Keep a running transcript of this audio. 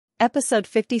Episode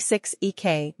 56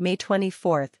 EK, May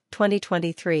 24,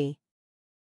 2023.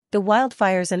 The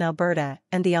wildfires in Alberta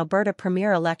and the Alberta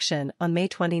Premier election on May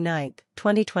 29,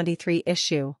 2023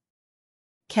 issue.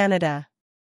 Canada,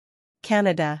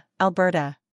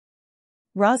 Alberta.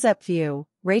 Rosep View,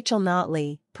 Rachel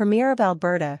Notley, Premier of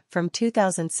Alberta from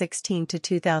 2016 to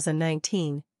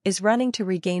 2019, is running to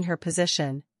regain her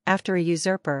position, after a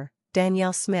usurper,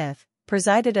 Danielle Smith,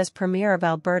 presided as Premier of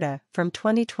Alberta from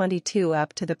 2022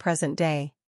 up to the present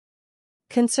day.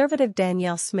 Conservative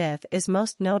Danielle Smith is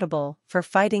most notable for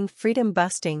fighting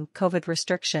freedom-busting COVID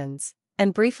restrictions,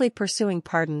 and briefly pursuing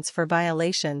pardons for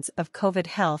violations of COVID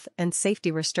health and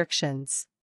safety restrictions.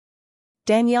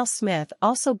 Danielle Smith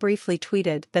also briefly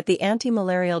tweeted that the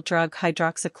anti-malarial drug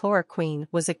hydroxychloroquine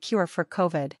was a cure for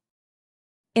COVID.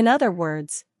 In other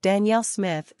words, Danielle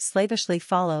Smith slavishly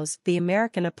follows the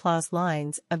American applause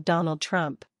lines of Donald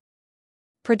Trump.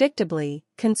 Predictably,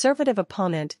 conservative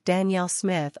opponent Danielle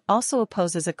Smith also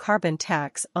opposes a carbon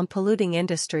tax on polluting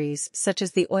industries such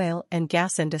as the oil and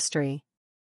gas industry.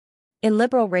 In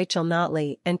Liberal Rachel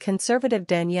Notley and conservative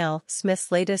Danielle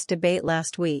Smith's latest debate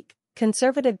last week,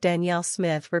 conservative Danielle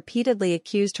Smith repeatedly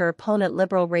accused her opponent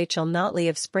Liberal Rachel Notley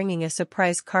of springing a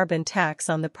surprise carbon tax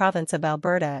on the province of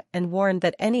Alberta and warned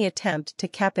that any attempt to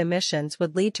cap emissions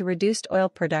would lead to reduced oil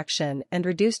production and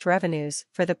reduced revenues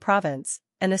for the province,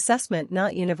 an assessment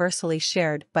not universally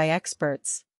shared by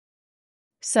experts.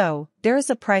 So, there is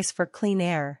a price for clean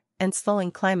air and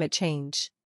slowing climate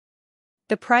change.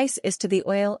 The price is to the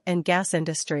oil and gas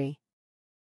industry.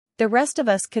 The rest of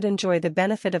us could enjoy the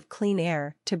benefit of clean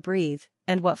air to breathe,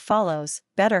 and what follows,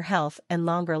 better health and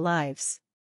longer lives.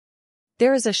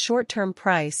 There is a short-term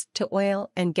price to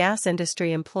oil and gas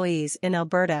industry employees in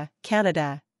Alberta,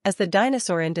 Canada, as the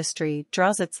dinosaur industry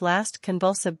draws its last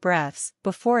convulsive breaths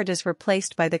before it is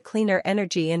replaced by the cleaner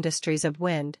energy industries of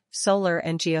wind, solar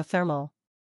and geothermal.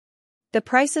 The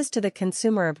prices to the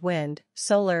consumer of wind,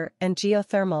 solar and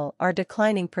geothermal are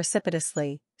declining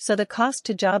precipitously, so the cost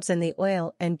to jobs in the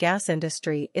oil and gas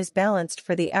industry is balanced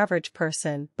for the average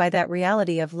person by that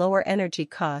reality of lower energy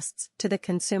costs to the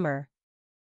consumer.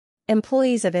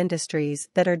 Employees of industries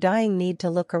that are dying need to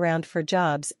look around for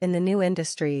jobs in the new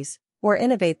industries, or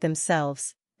innovate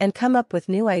themselves, and come up with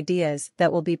new ideas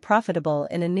that will be profitable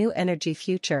in a new energy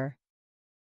future.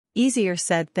 Easier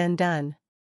said than done.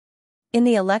 In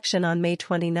the election on May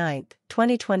 29,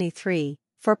 2023,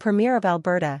 for Premier of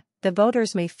Alberta, the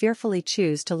voters may fearfully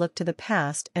choose to look to the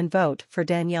past and vote for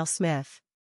Danielle Smith.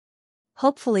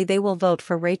 Hopefully they will vote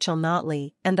for Rachel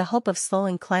Notley and the hope of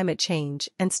slowing climate change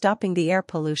and stopping the air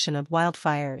pollution of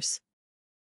wildfires.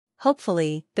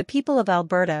 Hopefully, the people of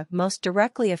Alberta most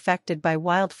directly affected by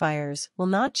wildfires will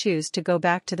not choose to go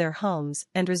back to their homes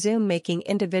and resume making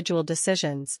individual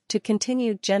decisions to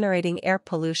continue generating air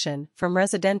pollution from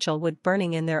residential wood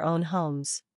burning in their own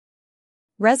homes.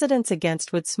 Residents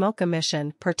Against Wood Smoke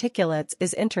Emission Particulates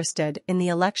is interested in the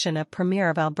election of Premier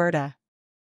of Alberta.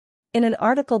 In an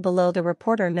article below, the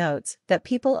reporter notes that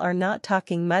people are not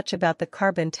talking much about the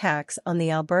carbon tax on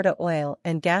the Alberta oil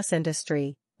and gas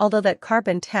industry, although that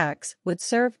carbon tax would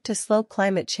serve to slow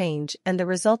climate change and the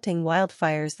resulting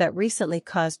wildfires that recently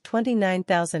caused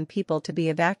 29,000 people to be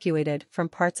evacuated from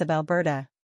parts of Alberta.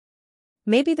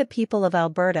 Maybe the people of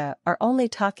Alberta are only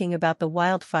talking about the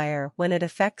wildfire when it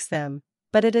affects them,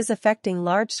 but it is affecting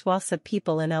large swaths of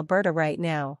people in Alberta right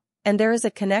now, and there is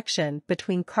a connection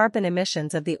between carbon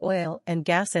emissions of the oil and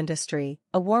gas industry,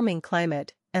 a warming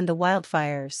climate, and the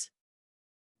wildfires.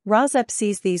 Rosep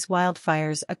sees these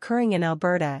wildfires occurring in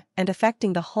Alberta and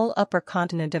affecting the whole upper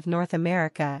continent of North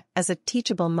America as a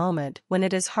teachable moment when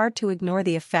it is hard to ignore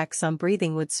the effects on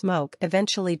breathing wood smoke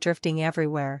eventually drifting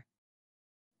everywhere.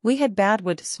 We had bad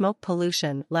wood smoke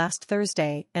pollution last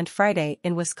Thursday and Friday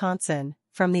in Wisconsin,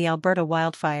 from the Alberta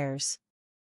wildfires.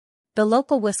 The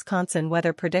local Wisconsin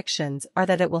weather predictions are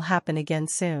that it will happen again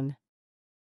soon.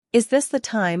 Is this the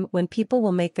time when people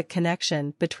will make the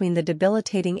connection between the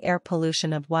debilitating air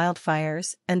pollution of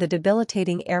wildfires and the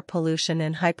debilitating air pollution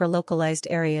in hyperlocalized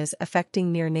areas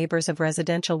affecting near neighbors of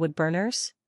residential wood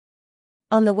burners?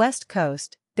 On the West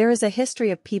Coast, there is a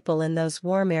history of people in those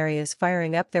warm areas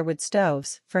firing up their wood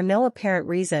stoves for no apparent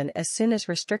reason as soon as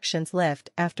restrictions lift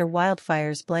after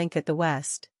wildfires blanket the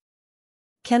West.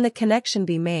 Can the connection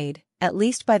be made, at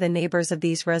least by the neighbors of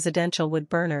these residential wood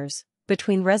burners,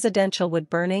 between residential wood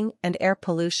burning and air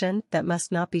pollution that must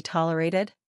not be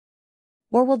tolerated?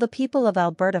 Or will the people of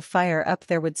Alberta fire up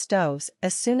their wood stoves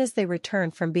as soon as they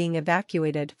return from being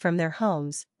evacuated from their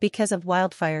homes because of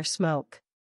wildfire smoke?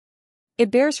 It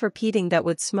bears repeating that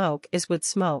wood smoke is wood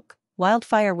smoke,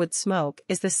 wildfire wood smoke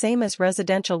is the same as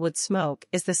residential wood smoke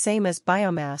is the same as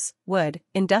biomass, wood,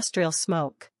 industrial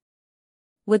smoke.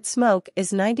 Wood smoke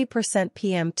is 90%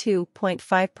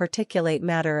 PM2.5 particulate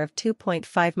matter of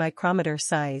 2.5 micrometer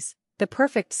size, the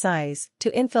perfect size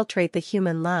to infiltrate the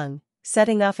human lung,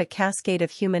 setting off a cascade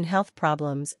of human health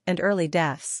problems and early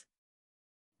deaths.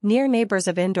 Near neighbors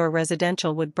of indoor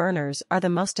residential wood burners are the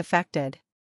most affected.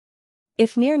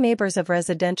 If near neighbors of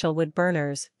residential wood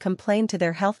burners complain to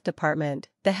their health department,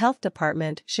 the health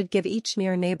department should give each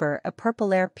near neighbor a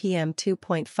purple air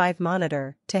PM2.5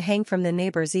 monitor to hang from the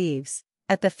neighbor's eaves,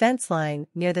 at the fence line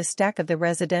near the stack of the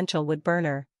residential wood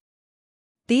burner.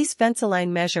 These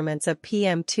fence-line measurements of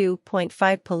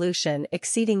PM2.5 pollution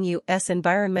exceeding U.S.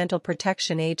 Environmental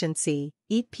Protection Agency,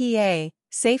 EPA,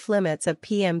 safe limits of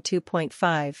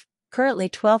PM2.5, currently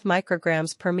 12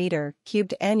 micrograms per meter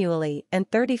cubed annually and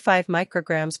 35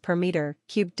 micrograms per meter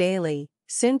cubed daily,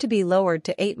 soon to be lowered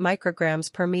to 8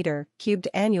 micrograms per meter cubed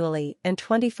annually and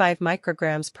 25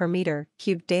 micrograms per meter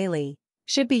cubed daily,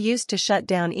 should be used to shut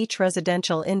down each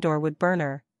residential indoor wood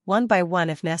burner, one by one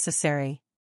if necessary.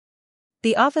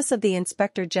 The Office of the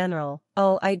Inspector General,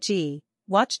 OIG,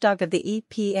 watchdog of the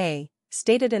EPA,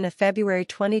 stated in a February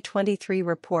 2023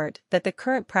 report that the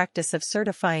current practice of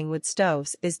certifying wood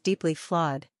stoves is deeply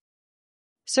flawed.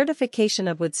 Certification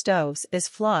of wood stoves is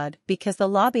flawed because the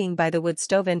lobbying by the wood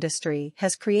stove industry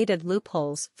has created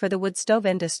loopholes for the wood stove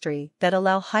industry that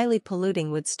allow highly polluting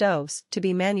wood stoves to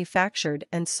be manufactured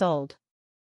and sold.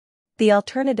 The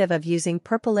alternative of using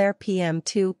purple air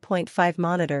PM2.5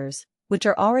 monitors, which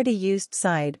are already used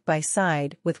side by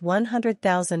side with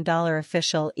 $100,000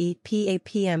 official EPA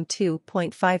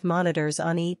PM2.5 monitors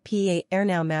on EPA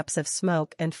AirNow maps of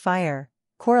smoke and fire,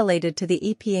 correlated to the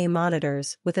EPA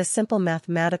monitors with a simple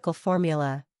mathematical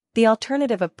formula. The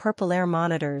alternative of purple air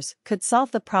monitors could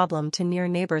solve the problem to near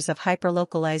neighbors of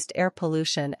hyperlocalized air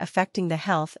pollution affecting the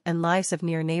health and lives of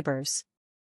near neighbors.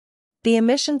 The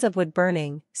emissions of wood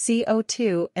burning,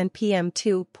 CO2 and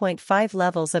PM2.5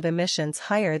 levels of emissions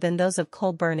higher than those of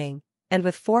coal burning, and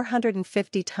with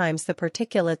 450 times the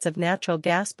particulates of natural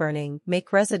gas burning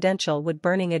make residential wood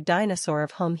burning a dinosaur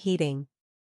of home heating.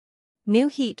 New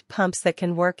heat pumps that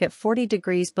can work at 40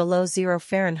 degrees below zero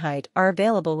Fahrenheit are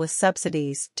available with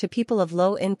subsidies to people of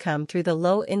low income through the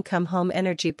Low Income Home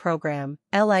Energy Program,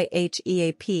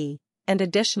 LIHEAP, and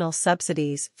additional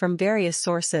subsidies from various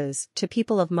sources to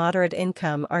people of moderate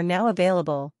income are now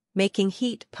available, making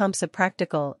heat pumps a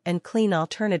practical and clean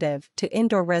alternative to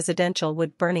indoor residential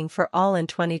wood burning for all in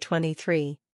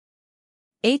 2023.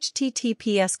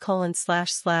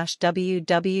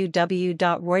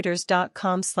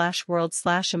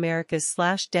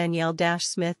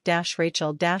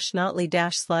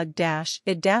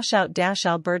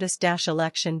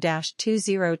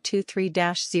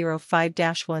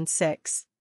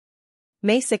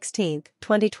 May 16,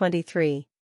 2023.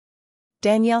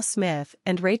 Danielle Smith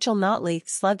and Rachel Notley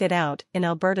slug it out in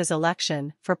Alberta's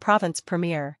election for province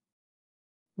premier.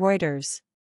 Reuters.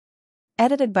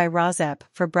 Edited by Rozep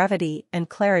for brevity and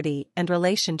clarity and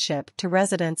relationship to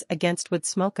residents against wood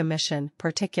smoke emission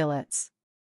particulates.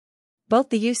 Both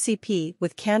the UCP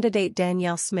with candidate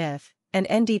Danielle Smith and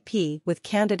NDP with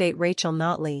candidate Rachel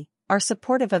Notley are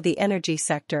supportive of the energy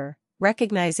sector,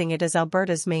 recognizing it as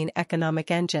Alberta's main economic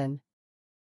engine.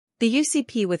 The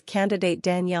UCP with candidate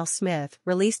Danielle Smith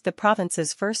released the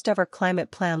province's first-ever climate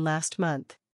plan last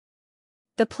month.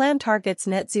 The plan targets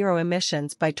net zero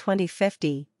emissions by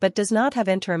 2050 but does not have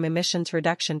interim emissions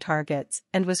reduction targets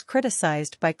and was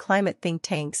criticized by climate think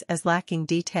tanks as lacking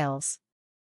details.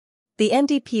 The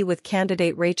NDP with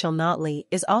candidate Rachel Notley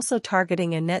is also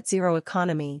targeting a net zero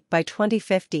economy by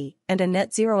 2050 and a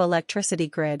net zero electricity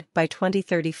grid by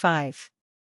 2035.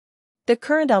 The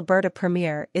current Alberta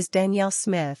Premier is Danielle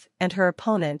Smith and her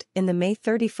opponent in the May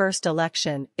 31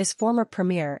 election is former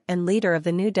Premier and leader of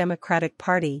the New Democratic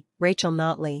Party, Rachel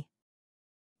Notley.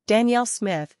 Danielle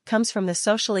Smith comes from the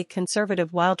socially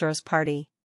conservative Wildrose Party.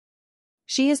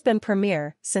 She has been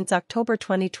Premier since October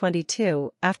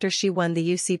 2022 after she won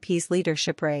the UCP's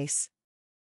leadership race.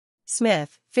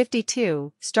 Smith,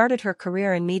 52, started her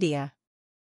career in media.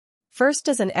 First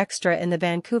as an extra in the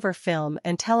Vancouver film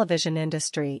and television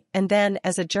industry and then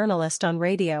as a journalist on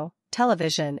radio,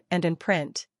 television and in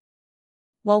print.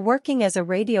 While working as a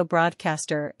radio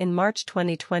broadcaster in March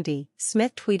 2020,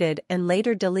 Smith tweeted and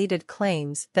later deleted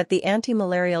claims that the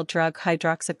anti-malarial drug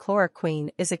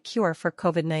hydroxychloroquine is a cure for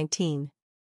COVID-19.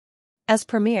 As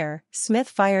Premier, Smith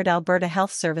fired Alberta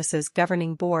Health Services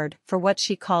Governing Board for what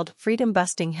she called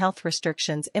freedom-busting health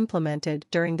restrictions implemented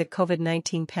during the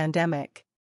COVID-19 pandemic.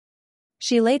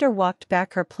 She later walked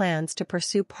back her plans to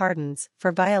pursue pardons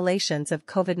for violations of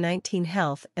COVID-19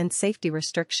 health and safety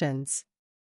restrictions.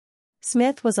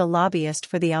 Smith was a lobbyist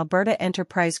for the Alberta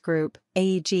Enterprise Group,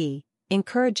 AEG,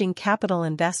 encouraging capital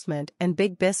investment and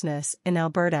big business in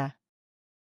Alberta.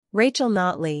 Rachel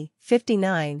Notley,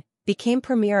 59, became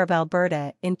Premier of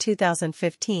Alberta in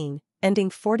 2015, ending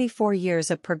 44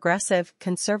 years of progressive,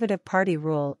 Conservative Party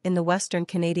rule in the Western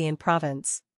Canadian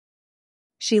province.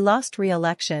 She lost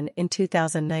re-election in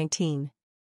 2019.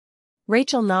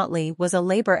 Rachel Notley was a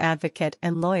Labour advocate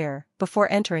and lawyer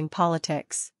before entering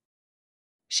politics.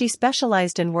 She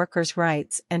specialized in workers'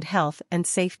 rights and health and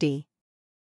safety.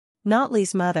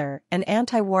 Notley's mother, an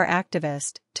anti-war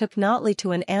activist, took Notley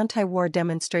to an anti-war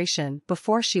demonstration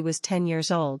before she was 10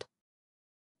 years old.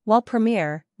 While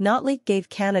Premier, Notley gave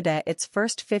Canada its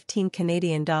first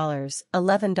Canadian dollars,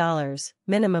 $11,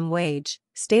 minimum wage,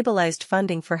 stabilized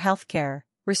funding for healthcare,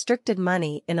 restricted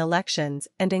money in elections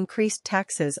and increased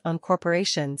taxes on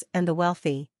corporations and the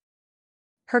wealthy.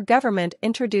 Her government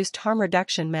introduced harm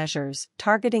reduction measures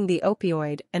targeting the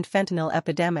opioid and fentanyl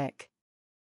epidemic.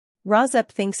 Rozep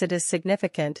thinks it is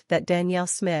significant that Danielle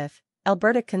Smith,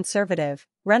 Alberta Conservative,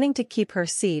 running to keep her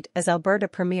seat as Alberta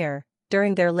Premier,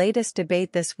 during their latest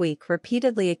debate this week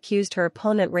repeatedly accused her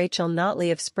opponent Rachel Notley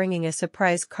of springing a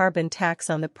surprise carbon tax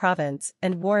on the province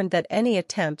and warned that any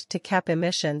attempt to cap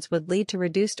emissions would lead to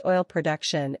reduced oil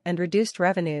production and reduced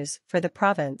revenues for the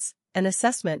province, an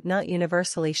assessment not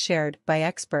universally shared by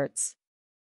experts.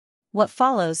 What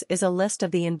follows is a list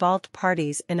of the involved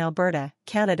parties in Alberta,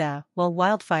 Canada, while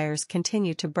wildfires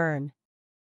continue to burn.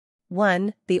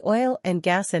 1. The oil and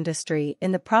gas industry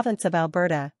in the province of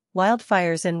Alberta.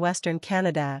 Wildfires in Western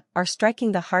Canada are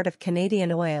striking the heart of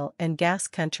Canadian oil and gas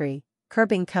country,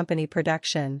 curbing company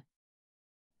production.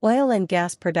 Oil and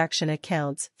gas production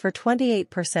accounts for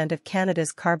 28% of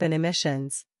Canada's carbon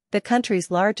emissions, the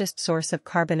country's largest source of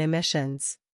carbon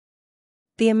emissions.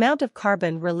 The amount of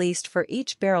carbon released for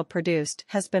each barrel produced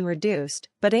has been reduced,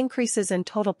 but increases in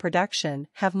total production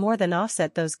have more than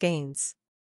offset those gains.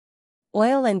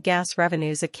 Oil and gas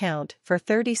revenues account for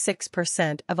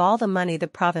 36% of all the money the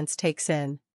province takes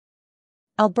in.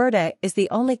 Alberta is the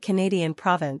only Canadian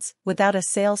province without a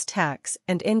sales tax,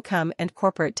 and income and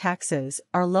corporate taxes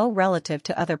are low relative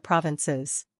to other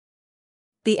provinces.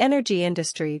 The energy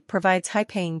industry provides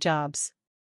high-paying jobs.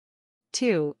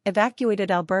 2. Evacuated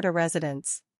Alberta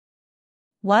residents.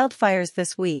 Wildfires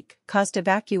this week caused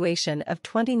evacuation of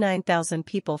 29,000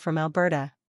 people from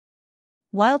Alberta.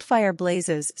 Wildfire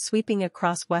blazes sweeping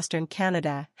across Western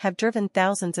Canada have driven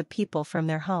thousands of people from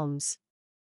their homes.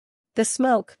 The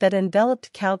smoke that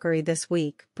enveloped Calgary this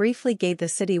week briefly gave the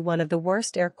city one of the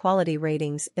worst air quality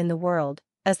ratings in the world,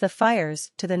 as the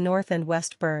fires to the north and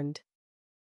west burned.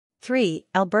 3.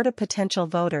 Alberta potential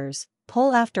voters.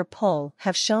 Poll after poll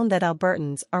have shown that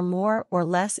Albertans are more or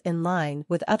less in line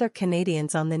with other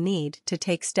Canadians on the need to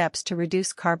take steps to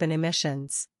reduce carbon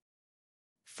emissions.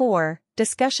 4.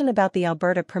 Discussion about the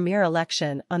Alberta Premier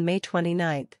election on May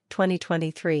 29,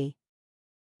 2023.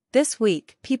 This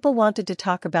week, people wanted to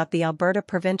talk about the Alberta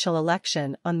provincial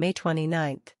election on May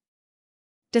 29.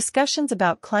 Discussions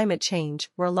about climate change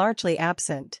were largely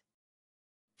absent.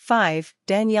 5.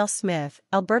 Danielle Smith,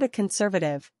 Alberta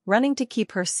Conservative, running to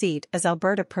keep her seat as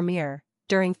Alberta Premier.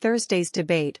 During Thursday's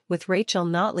debate with Rachel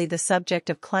Notley, the subject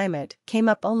of climate came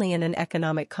up only in an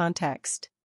economic context.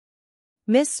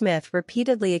 Ms. Smith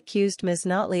repeatedly accused Ms.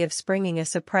 Notley of springing a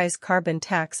surprise carbon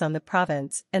tax on the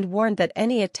province and warned that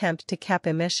any attempt to cap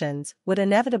emissions would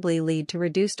inevitably lead to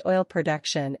reduced oil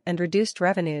production and reduced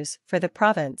revenues for the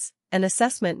province, an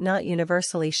assessment not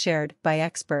universally shared by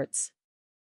experts.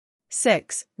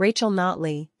 6. Rachel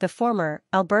Notley, the former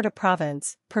Alberta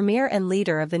Province Premier and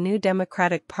leader of the New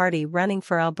Democratic Party running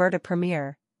for Alberta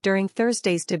Premier. During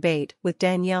Thursday's debate with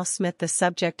Danielle Smith, the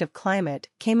subject of climate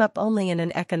came up only in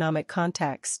an economic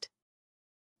context.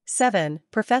 7.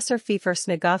 Professor Fifer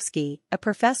Snigovsky, a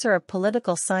professor of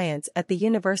political science at the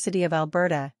University of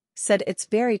Alberta, said it's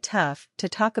very tough to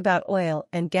talk about oil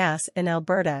and gas in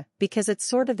Alberta because it's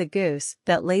sort of the goose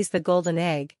that lays the golden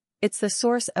egg. It's the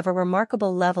source of a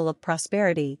remarkable level of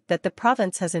prosperity that the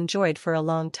province has enjoyed for a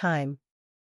long time.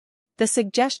 The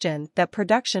suggestion that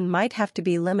production might have to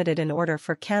be limited in order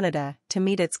for Canada to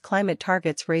meet its climate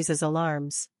targets raises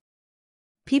alarms.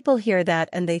 People hear that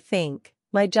and they think,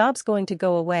 my job's going to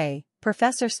go away.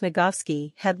 Professor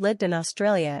Snigovsky had lived in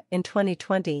Australia in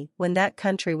 2020 when that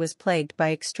country was plagued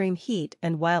by extreme heat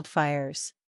and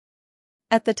wildfires.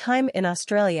 At the time in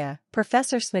Australia,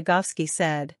 Professor Snigovsky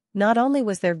said, not only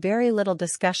was there very little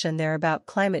discussion there about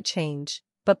climate change,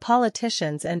 but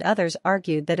politicians and others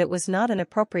argued that it was not an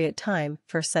appropriate time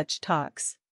for such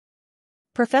talks.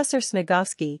 Professor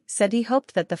Snigovsky said he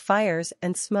hoped that the fires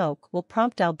and smoke will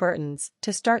prompt Albertans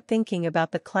to start thinking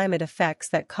about the climate effects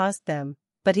that caused them,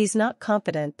 but he's not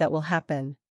confident that will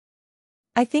happen.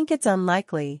 "I think it's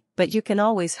unlikely, but you can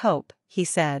always hope," he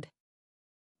said.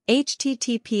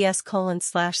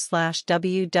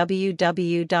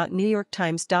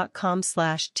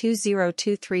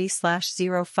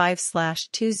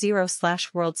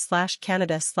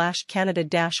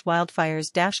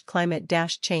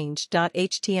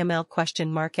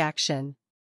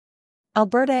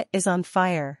 Alberta is on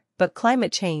fire, but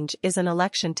climate change is an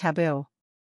election taboo.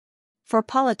 For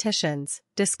politicians,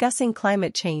 discussing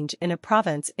climate change in a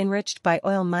province enriched by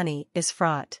oil money is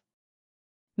fraught.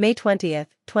 May 20,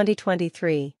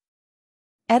 2023.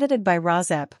 Edited by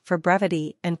Rozep for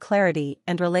brevity and clarity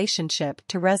and relationship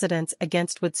to residents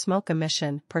against wood smoke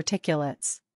emission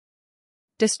particulates.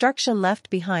 Destruction left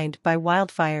behind by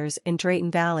wildfires in Drayton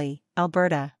Valley,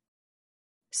 Alberta.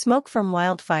 Smoke from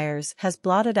wildfires has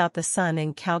blotted out the sun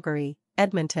in Calgary,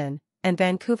 Edmonton, and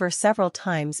Vancouver several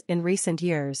times in recent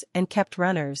years and kept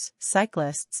runners,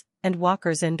 cyclists, and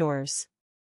walkers indoors.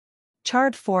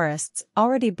 Charred forests,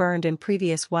 already burned in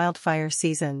previous wildfire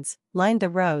seasons, lined the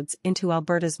roads into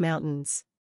Alberta's mountains.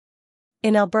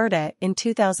 In Alberta in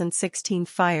 2016,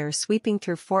 fire sweeping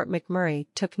through Fort McMurray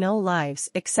took no lives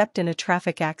except in a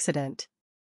traffic accident.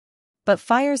 But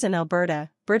fires in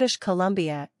Alberta, British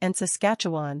Columbia, and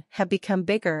Saskatchewan have become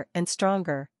bigger and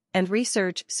stronger, and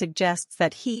research suggests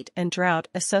that heat and drought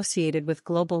associated with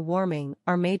global warming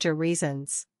are major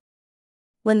reasons.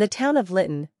 When the town of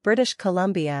Lytton, British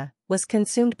Columbia, was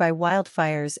consumed by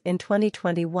wildfires in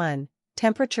 2021,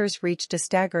 temperatures reached a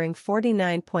staggering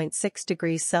 49.6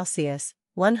 degrees Celsius,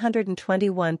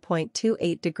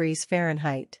 121.28 degrees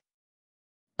Fahrenheit.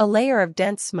 A layer of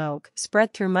dense smoke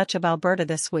spread through much of Alberta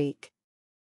this week.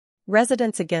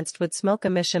 Residents Against Wood Smoke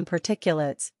Emission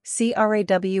Particulates,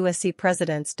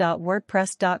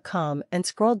 CRAWSEpresidents.wordpress.com, and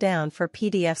scroll down for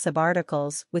PDFs of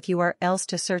articles with URLs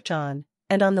to search on,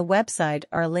 and on the website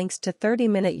are links to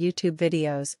 30-minute YouTube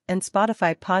videos and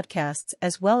Spotify podcasts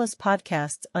as well as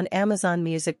podcasts on Amazon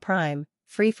Music Prime,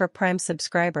 free for Prime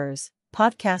subscribers,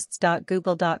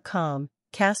 podcasts.google.com,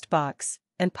 Castbox,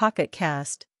 and Pocket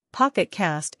Cast. Pocket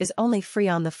Cast is only free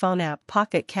on the phone app.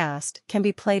 Pocket Cast can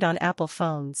be played on Apple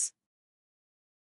phones.